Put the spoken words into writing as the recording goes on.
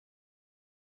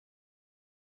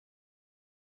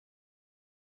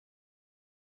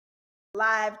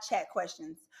live chat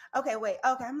questions. Okay, wait.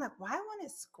 Okay, I'm like, why won't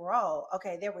it scroll?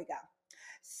 Okay, there we go.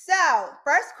 So,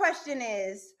 first question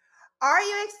is, are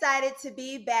you excited to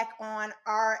be back on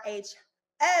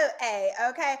RHOA?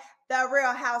 Okay, the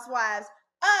Real Housewives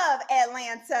of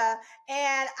Atlanta.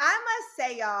 And I must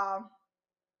say, y'all,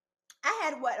 I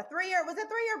had what, a 3 year, was it a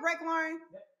 3 year break, Lauren?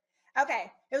 Yep.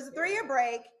 Okay, it was a 3 year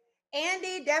break.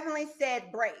 Andy definitely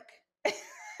said break.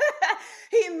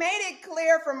 He made it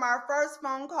clear from our first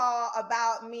phone call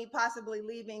about me possibly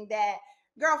leaving that,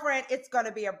 girlfriend, it's going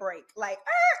to be a break. Like,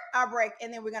 our break,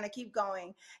 and then we're going to keep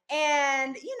going.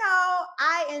 And,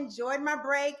 I enjoyed my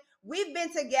break. We've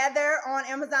been together on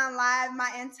Amazon Live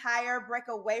my entire break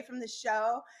away from the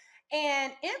show.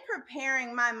 And in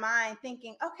preparing my mind,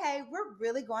 thinking, okay, we're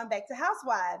really going back to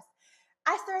Housewives,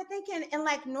 I started thinking, and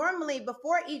like normally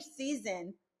before each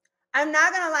season, I'm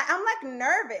not going to lie, I'm like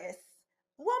nervous.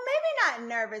 Well, maybe not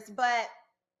nervous, but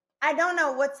I don't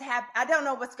know I don't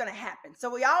know what's going to happen. So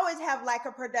we always have like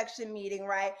a production meeting,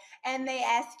 right? And they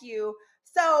ask you,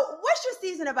 so what's your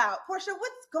season about? Porsha,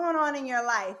 what's going on in your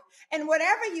life? And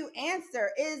whatever you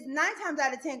answer is 9 times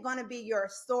out of 10 going to be your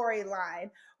storyline,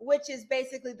 which is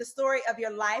basically the story of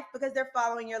your life, because they're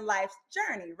following your life's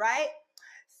journey, right?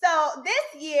 So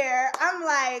this year I'm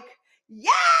like,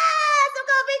 yes, I'm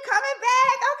going to be coming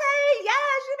back. Okay, yes,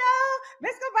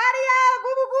 Miss Cabadia,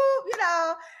 whoop, whoop, whoop,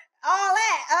 all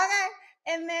that. Okay.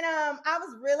 And then I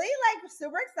was really like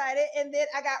super excited. And then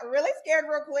I got really scared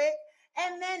real quick.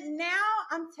 And then now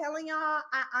I'm telling y'all,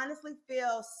 I honestly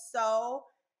feel so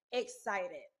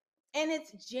excited. And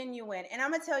it's genuine. And I'm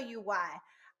going to tell you why.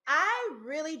 I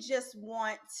really just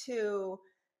want to,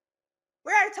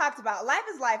 we already talked about life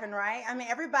is life, and right? I mean,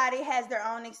 everybody has their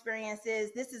own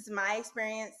experiences. This is my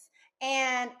experience.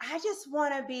 And I just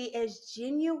want to be as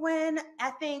genuine. I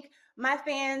think my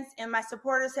fans and my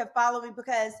supporters have followed me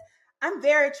because I'm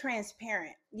very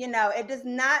transparent. It does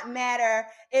not matter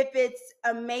if it's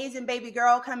amazing baby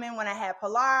girl coming when I had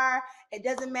Pilar. It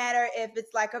doesn't matter if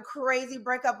it's like a crazy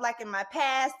breakup like in my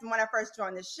past when I first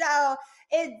joined the show.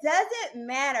 It doesn't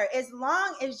matter. As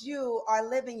long as you are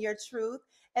living your truth,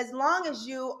 as long as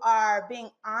you are being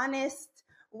honest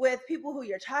with people who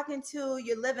you're talking to,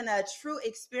 you're living a true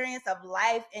experience of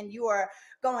life, and you are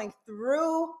going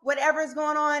through whatever's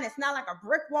going on. It's not like a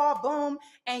brick wall, boom,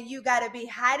 and you got to be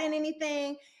hiding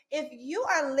anything. If you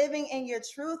are living in your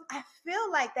truth, I feel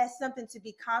like that's something to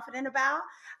be confident about.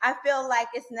 I feel like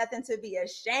it's nothing to be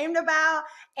ashamed about.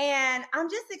 And I'm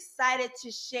just excited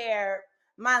to share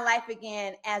my life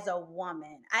again as a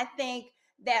woman. I think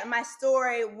that my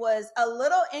story was a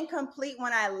little incomplete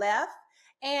when I left.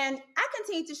 And I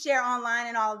continue to share online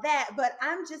and all that, but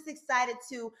I'm just excited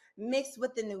to mix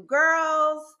with the new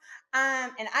girls.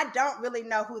 And I don't really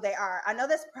know who they are. I know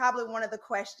that's probably one of the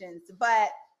questions, but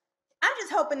I'm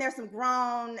just hoping there's some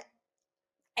grown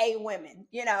women.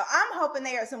 I'm hoping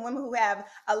there are some women who have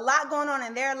a lot going on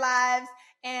in their lives,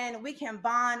 and we can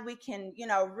bond. We can,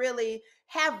 really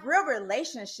have real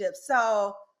relationships.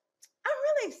 So I'm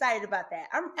really excited about that.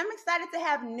 I'm excited to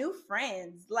have new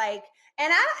friends.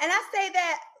 And I say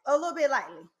that a little bit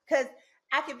lightly, because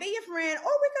I could be your friend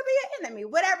or we could be your enemy,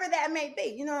 whatever that may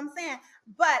be. You know what I'm saying?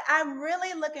 But I'm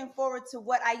really looking forward to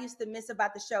what I used to miss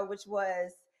about the show, which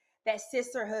was that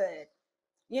sisterhood.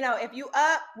 If you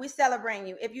up, we celebrate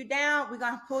you. If you down, we're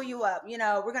going to pull you up.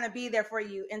 We're going to be there for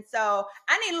you. And so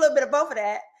I need a little bit of both of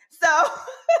that. So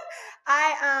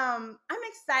I'm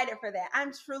excited for that.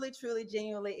 I'm truly, truly,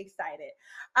 genuinely excited.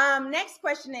 Next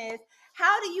question is,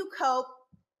 how do you cope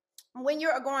when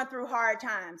you're going through hard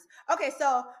times? Okay,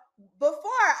 so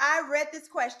before I read this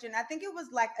question, I think it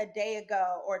was like a day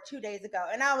ago or 2 days ago,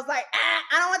 and I was like,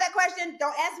 I don't want that question.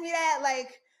 Don't ask me that.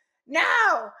 Like,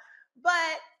 no.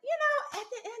 But at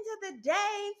the end of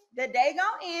the day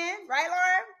gonna end, right,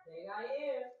 Laura?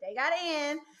 They gotta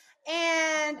end.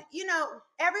 And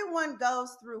everyone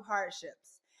goes through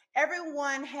hardships.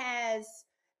 Everyone has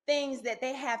things that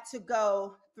they have to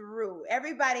go through.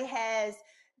 Everybody has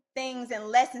things and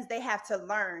lessons they have to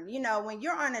learn. When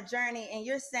you're on a journey and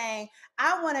you're saying,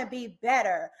 I want to be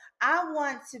better, I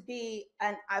want to be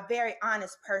a very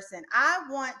honest person, I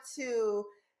want to,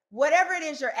 whatever it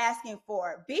is you're asking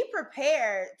for, be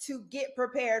prepared to get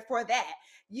prepared for that.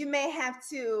 You may have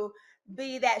to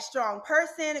be that strong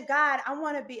person. God, I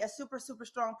want to be a super, super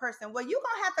strong person. Well, you're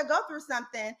going to have to go through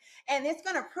something, and it's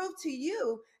going to prove to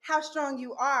you how strong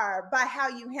you are by how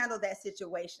you handle that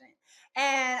situation.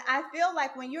 And I feel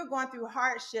like when you're going through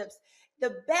hardships,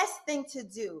 the best thing to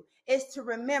do is to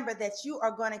remember that you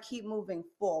are going to keep moving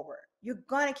forward. You're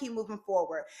going to keep moving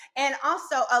forward. And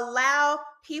also allow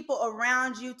people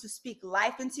around you to speak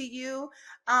life into you.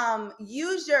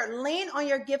 Lean on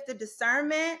your gift of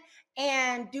discernment,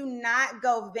 and do not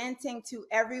go venting to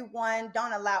everyone.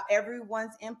 Don't allow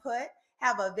everyone's input.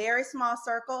 Have a very small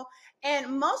circle.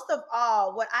 And most of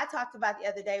all, what I talked about the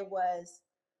other day was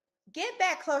get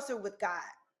back closer with God.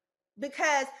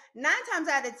 Because 9 times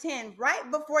out of 10, right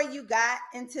before you got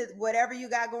into whatever you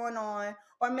got going on,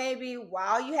 or maybe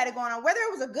while you had it going on, whether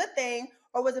it was a good thing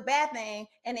or was a bad thing,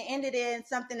 and it ended in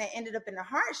something that ended up in a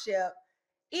hardship,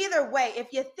 either way,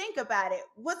 if you think about it,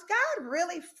 was God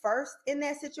really first in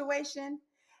that situation?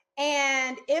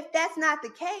 And if that's not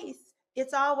the case,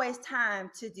 it's always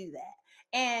time to do that.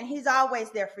 And he's always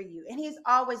there for you. And he's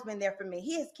always been there for me.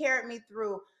 He has carried me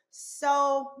through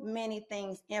so many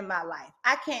things in my life.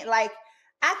 I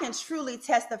can truly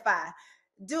testify.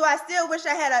 Do I still wish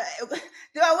I had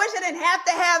do I wish I didn't have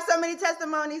to have so many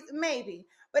testimonies? Maybe.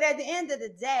 But at the end of the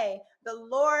day, the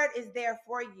Lord is there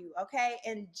for you, okay?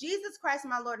 And Jesus Christ,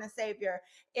 my Lord and Savior,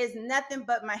 is nothing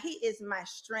but He is my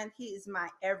strength. He is my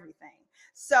everything.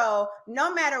 So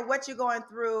no matter what you're going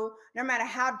through, no matter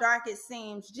how dark it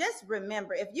seems, just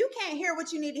remember, if you can't hear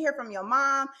what you need to hear from your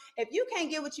mom, if you can't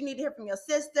get what you need to hear from your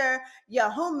sister,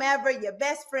 your whomever, your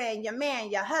best friend, your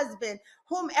man, your husband,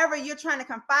 whomever you're trying to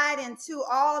confide into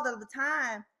all of the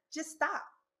time, just stop,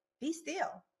 be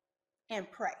still, and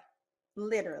pray.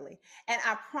 Literally. And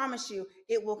I promise you,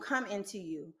 it will come into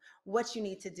you what you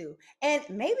need to do. And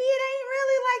maybe it ain't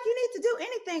really like you need to do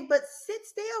anything, but sit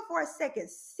still for a second.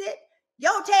 Sit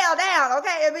your tail down,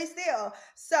 okay, and be still.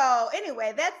 So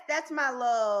anyway, that's my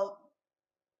little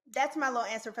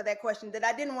answer for that question that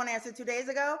I didn't want to answer 2 days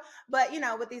ago. But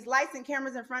with these lights and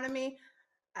cameras in front of me,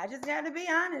 I just got to be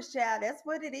honest, child. That's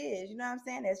what it is. You know what I'm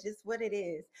saying? That's just what it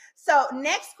is. So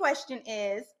next question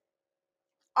is,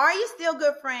 are you still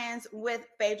good friends with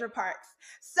Phaedra Parks?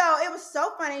 So it was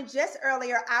so funny. Just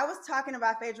earlier, I was talking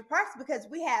about Phaedra Parks because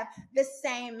we have the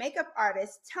same makeup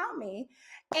artist, Tommy.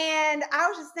 And I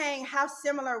was just saying how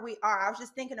similar we are. I was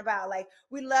just thinking about, like,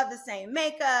 we love the same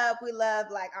makeup. We love,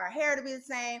 like, our hair to be the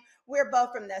same. We're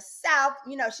both from the South.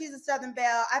 She's a Southern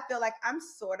belle. I feel like I'm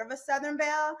sort of a Southern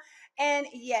belle. And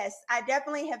yes, I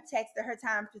definitely have texted her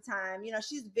time to time.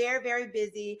 She's very, very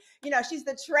busy. She's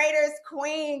the Traders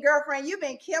Queen, girlfriend. You've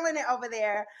been killing it over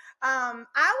there. I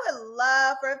would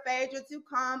love for Phaedra to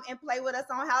come and play with us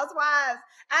on Housewives.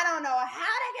 I don't know how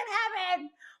that can happen,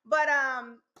 but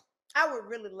I would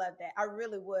really love that. I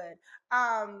really would.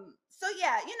 So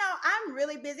yeah, I'm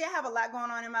really busy. I have a lot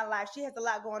going on in my life. She has a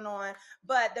lot going on,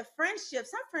 but some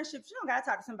friendships, you don't gotta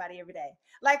talk to somebody every day.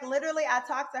 Like, literally, I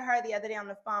talked to her the other day on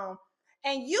the phone,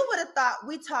 and you would have thought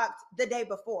we talked the day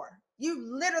before. You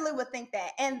literally would think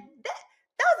that. And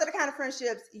those are the kind of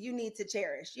friendships you need to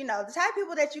cherish. The type of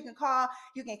people that you can call,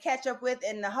 you can catch up with,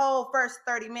 and the whole first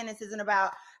 30 minutes isn't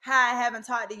about how I haven't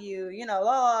talked to you.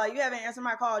 Oh, you haven't answered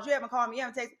my calls. You haven't called me. You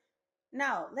haven't texted.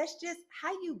 No, let's just,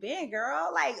 how you been,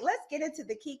 girl? Like, let's get into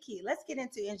the key. Let's get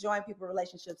into enjoying people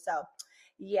relationships. So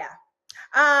yeah.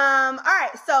 All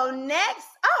right. So next,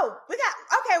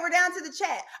 we're down to the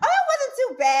chat. Oh, that wasn't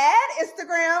too bad,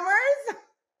 Instagrammers.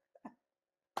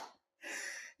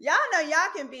 Y'all know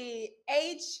y'all can be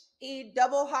HE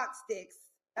double hockey sticks.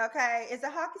 Okay. Is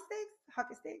it hockey sticks?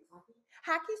 Hockey sticks?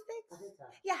 Hockey sticks?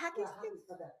 Yeah, hockey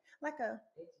sticks. Like a,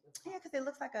 yeah, because it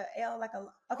looks like a L, like a,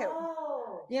 okay.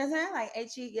 Oh. You know what I'm saying?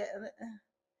 Like HE.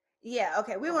 Yeah,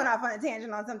 okay. We went off on a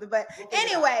tangent on something. But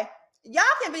anyway, y'all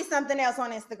can be something else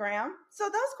on Instagram. So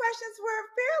those questions were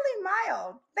fairly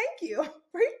mild. Thank you.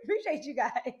 Appreciate you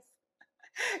guys.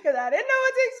 Because I didn't know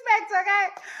what to expect, okay?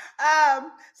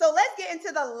 So let's get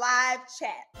into the live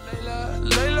chat.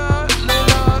 Layla.